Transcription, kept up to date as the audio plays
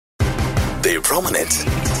They're prominent,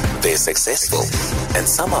 they're successful, and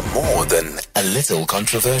some are more than a little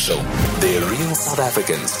controversial. They're real South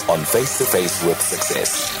Africans on Face to Face with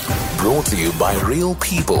Success. Brought to you by real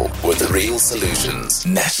people with real solutions.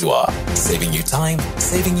 Nashua, saving you time,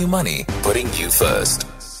 saving you money, putting you first.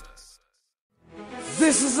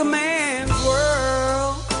 This is a man's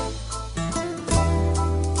world.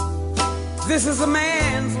 This is a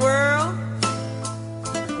man's world.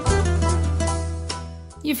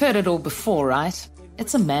 You've heard it all before, right?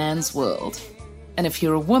 It's a man's world. And if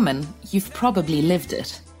you're a woman, you've probably lived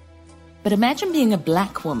it. But imagine being a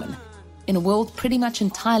black woman in a world pretty much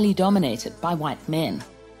entirely dominated by white men.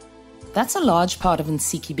 That's a large part of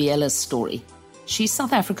Nsiki Biela's story. She's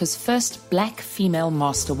South Africa's first black female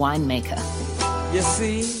master winemaker. You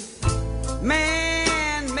see,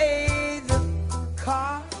 man made the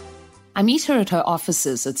car. I meet her at her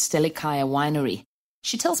offices at Stellikaya Winery.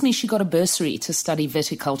 She tells me she got a bursary to study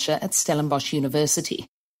viticulture at Stellenbosch University.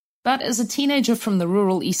 But as a teenager from the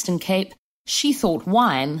rural Eastern Cape, she thought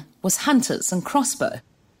wine was hunters and crossbow.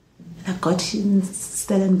 I got in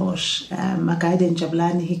Stellenbosch, a guy named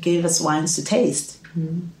Jabulani, he gave us wines to taste.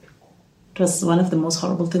 It was one of the most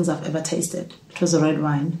horrible things I've ever tasted. It was a red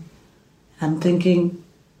wine. I'm thinking,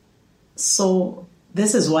 so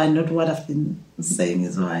this is wine, not what I've been saying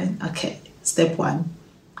is wine. Okay, step one.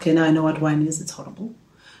 Okay, now I know what wine is. It's horrible.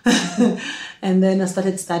 And then I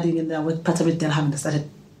started studying, and I went part of it Delham, and I started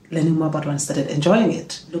learning more about wine. I started enjoying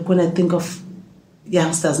it. Look, when I think of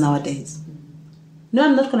youngsters nowadays, no,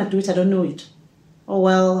 I'm not going to do it. I don't know it. Oh,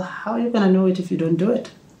 well, how are you going to know it if you don't do it?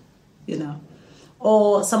 You know?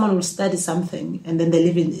 Or someone will study something, and then they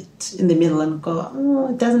live in it in the middle and go, oh,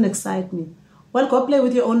 it doesn't excite me. Well, go play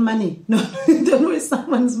with your own money. No, don't waste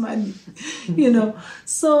someone's money. You know?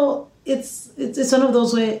 So it's one of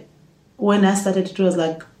those where when I started, it was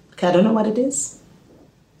like, okay, I don't know what it is.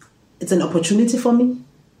 It's an opportunity for me.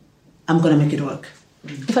 I'm going to make it work.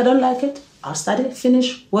 If I don't like it, I'll study,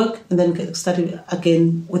 finish, work, and then study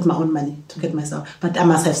again with my own money to get myself. But I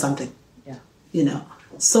must have something. Yeah. You know?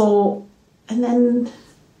 So, and then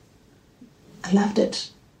I loved it.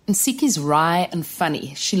 Nsiki's wry and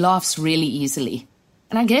funny. She laughs really easily.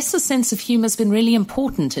 And I guess a sense of humour's been really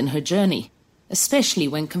important in her journey, especially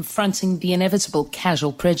when confronting the inevitable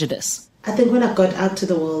casual prejudice. I think when I got out to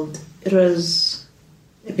the world, it was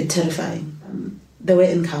a bit terrifying. There were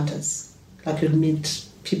encounters. Like you'd meet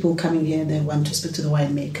people coming here and they want to speak to the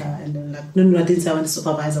winemaker. And they're like, no, I didn't say I wanted a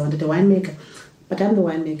supervisor, I wanted a winemaker. But I'm the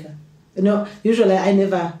winemaker. You know, usually I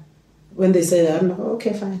never, when they say that, I'm like, oh,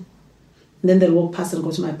 okay, fine. And then they'll walk past and go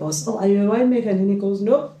to my boss, oh, are you a winemaker? And then he goes,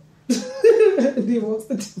 no. And he walks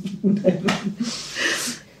the different.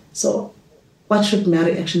 So what should my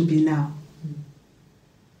reaction be now?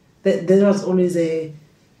 There was always a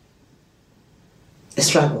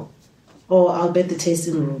struggle. Or I'll be at the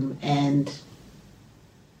tasting room and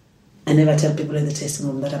I never tell people in the tasting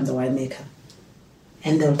room that I'm the winemaker.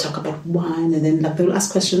 And they'll talk about wine and then like they'll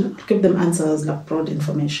ask questions, I'll give them answers, like broad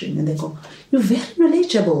information. And they go, you're very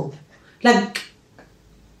knowledgeable. Like,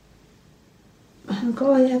 I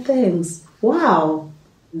go, oh, yeah, thanks. Wow.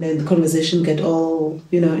 And then the conversation get all,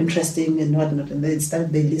 interesting and whatnot. And then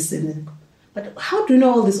they listen and go, but how do you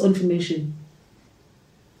know all this information?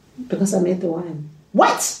 Because I made the wine.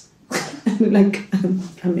 What? Like,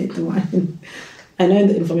 I made the wine. I know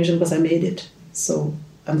the information because I made it. So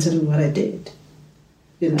I'm telling you what I did.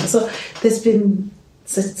 So there's been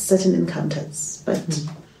certain encounters. But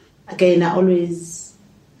again, I always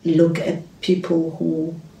look at people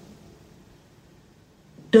who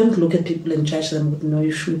don't look at people and judge them with, no,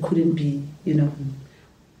 you couldn't be,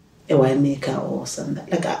 a winemaker or something.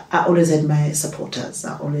 Like, I always had my supporters.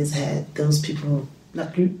 I always had those people,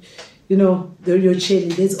 like, they're your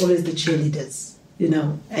cheerleaders. There's always the cheerleaders,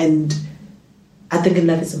 And I think in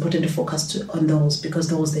life it's important to focus on those because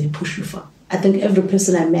those they push you for. I think every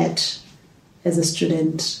person I met as a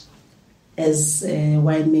student, as a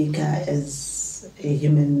winemaker, as a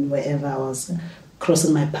human, wherever I was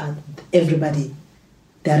crossing my path, everybody,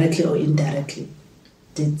 directly or indirectly,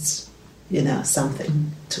 did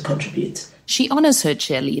something to contribute. She honours her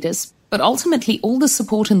cheerleaders, but ultimately all the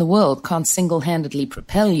support in the world can't single-handedly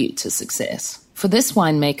propel you to success. For this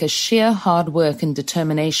winemaker, sheer hard work and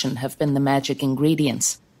determination have been the magic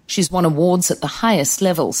ingredients. She's won awards at the highest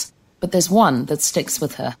levels, but there's one that sticks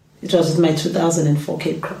with her. It was my 2004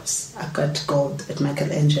 Cape Cross. I got gold at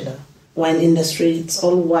Michelangelo. Wine industry, it's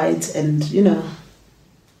all white and,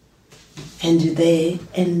 and you're there.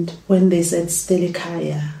 And when they said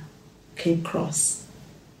Stellikaya, Cape Cross,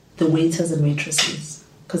 the waiters and waitresses,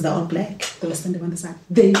 because they're all black, they were standing on the side,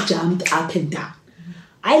 they jumped up and down.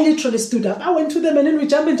 I literally stood up. I went to them and then we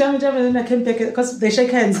jumped, and then I came back because they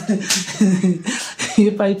shake hands.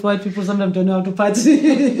 White people sometimes don't know how to party.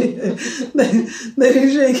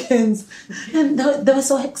 they shake hands. And they were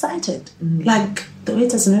so excited. Like the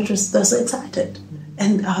waiters and waitresses, they were so excited.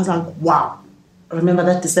 And I was like, wow. I remember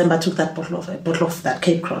that December I took that bottle of that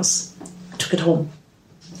Cape Cross. I took it home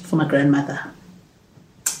for my grandmother.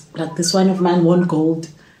 Like this wine of mine won gold.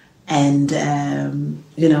 And,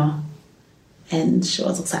 and she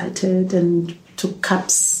was excited and took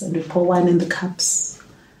cups and we pour wine in the cups,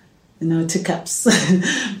 2 cups,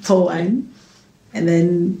 pour wine. And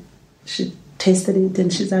then she tasted it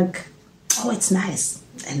and she's like, oh, it's nice.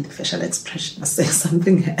 And the facial expression was saying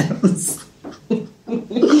something else.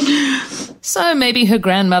 So maybe her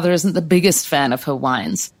grandmother isn't the biggest fan of her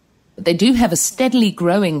wines, but they do have a steadily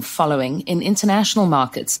growing following in international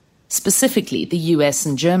markets, specifically the US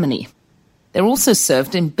and Germany. They're also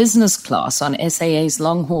served in business class on SAA's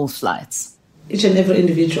long-haul flights. Each and every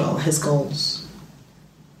individual has goals.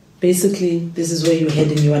 Basically, this is where you're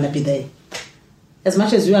heading, you want to be there. As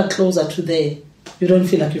much as you are closer to there, you don't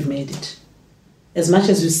feel like you've made it. As much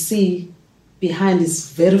as you see behind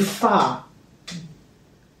is very far,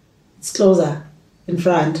 it's closer in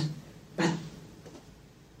front, but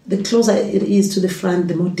the closer it is to the front,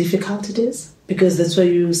 the more difficult it is, because that's where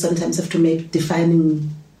you sometimes have to make defining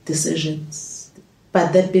decisions.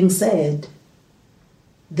 But that being said,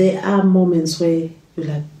 there are moments where you're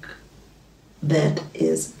like, that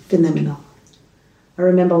is phenomenal. I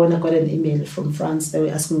remember when I got an email from France, they were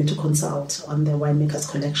asking me to consult on the winemakers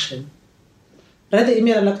collection. I read the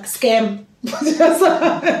email, I'm like, scam.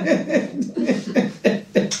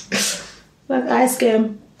 Like, I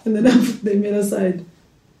scam. And then I put the email aside.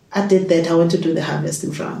 I did that. I went to do the harvest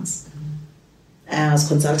in France. I was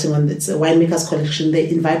consulting on it's a winemakers collection. They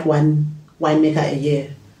invite one winemaker a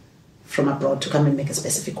year from abroad to come and make a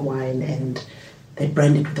specific wine, and they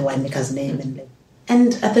brand it with the winemaker's name.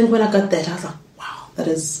 And I think when I got that, I was like, wow, that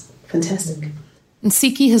is fantastic.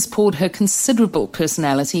 Nsiki has poured her considerable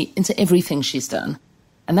personality into everything she's done.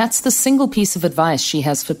 And that's the single piece of advice she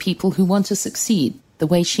has for people who want to succeed the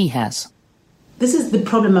way she has. This is the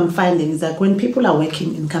problem I'm finding, is that when people are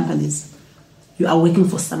working in companies, you are working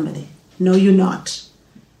for somebody. No, you're not.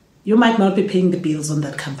 You might not be paying the bills on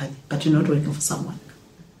that company, but you're not working for someone.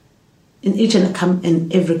 In each and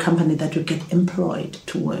every company that you get employed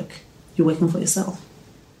to work, you're working for yourself.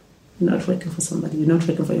 You're not working for somebody. You're not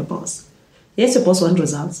working for your boss. Yes, your boss wants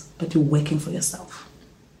results, but you're working for yourself.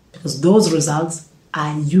 Because those results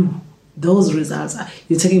are you. Those results are,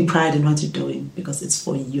 you're taking pride in what you're doing because it's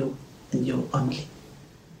for you and you only.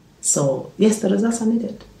 So, yes, the results are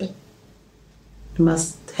needed, but you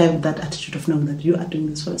must have that attitude of knowing that you are doing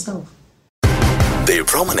this for yourself. They're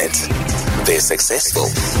prominent, they're successful,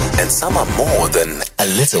 and some are more than a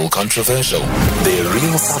little controversial. They're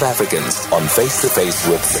real South Africans on Face to Face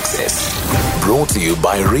with Success. Brought to you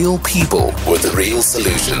by real people with real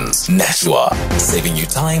solutions. Nashua, saving you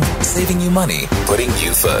time, saving you money, putting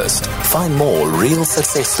you first. Find more real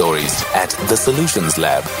success stories at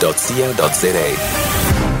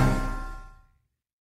thesolutionslab.co.za.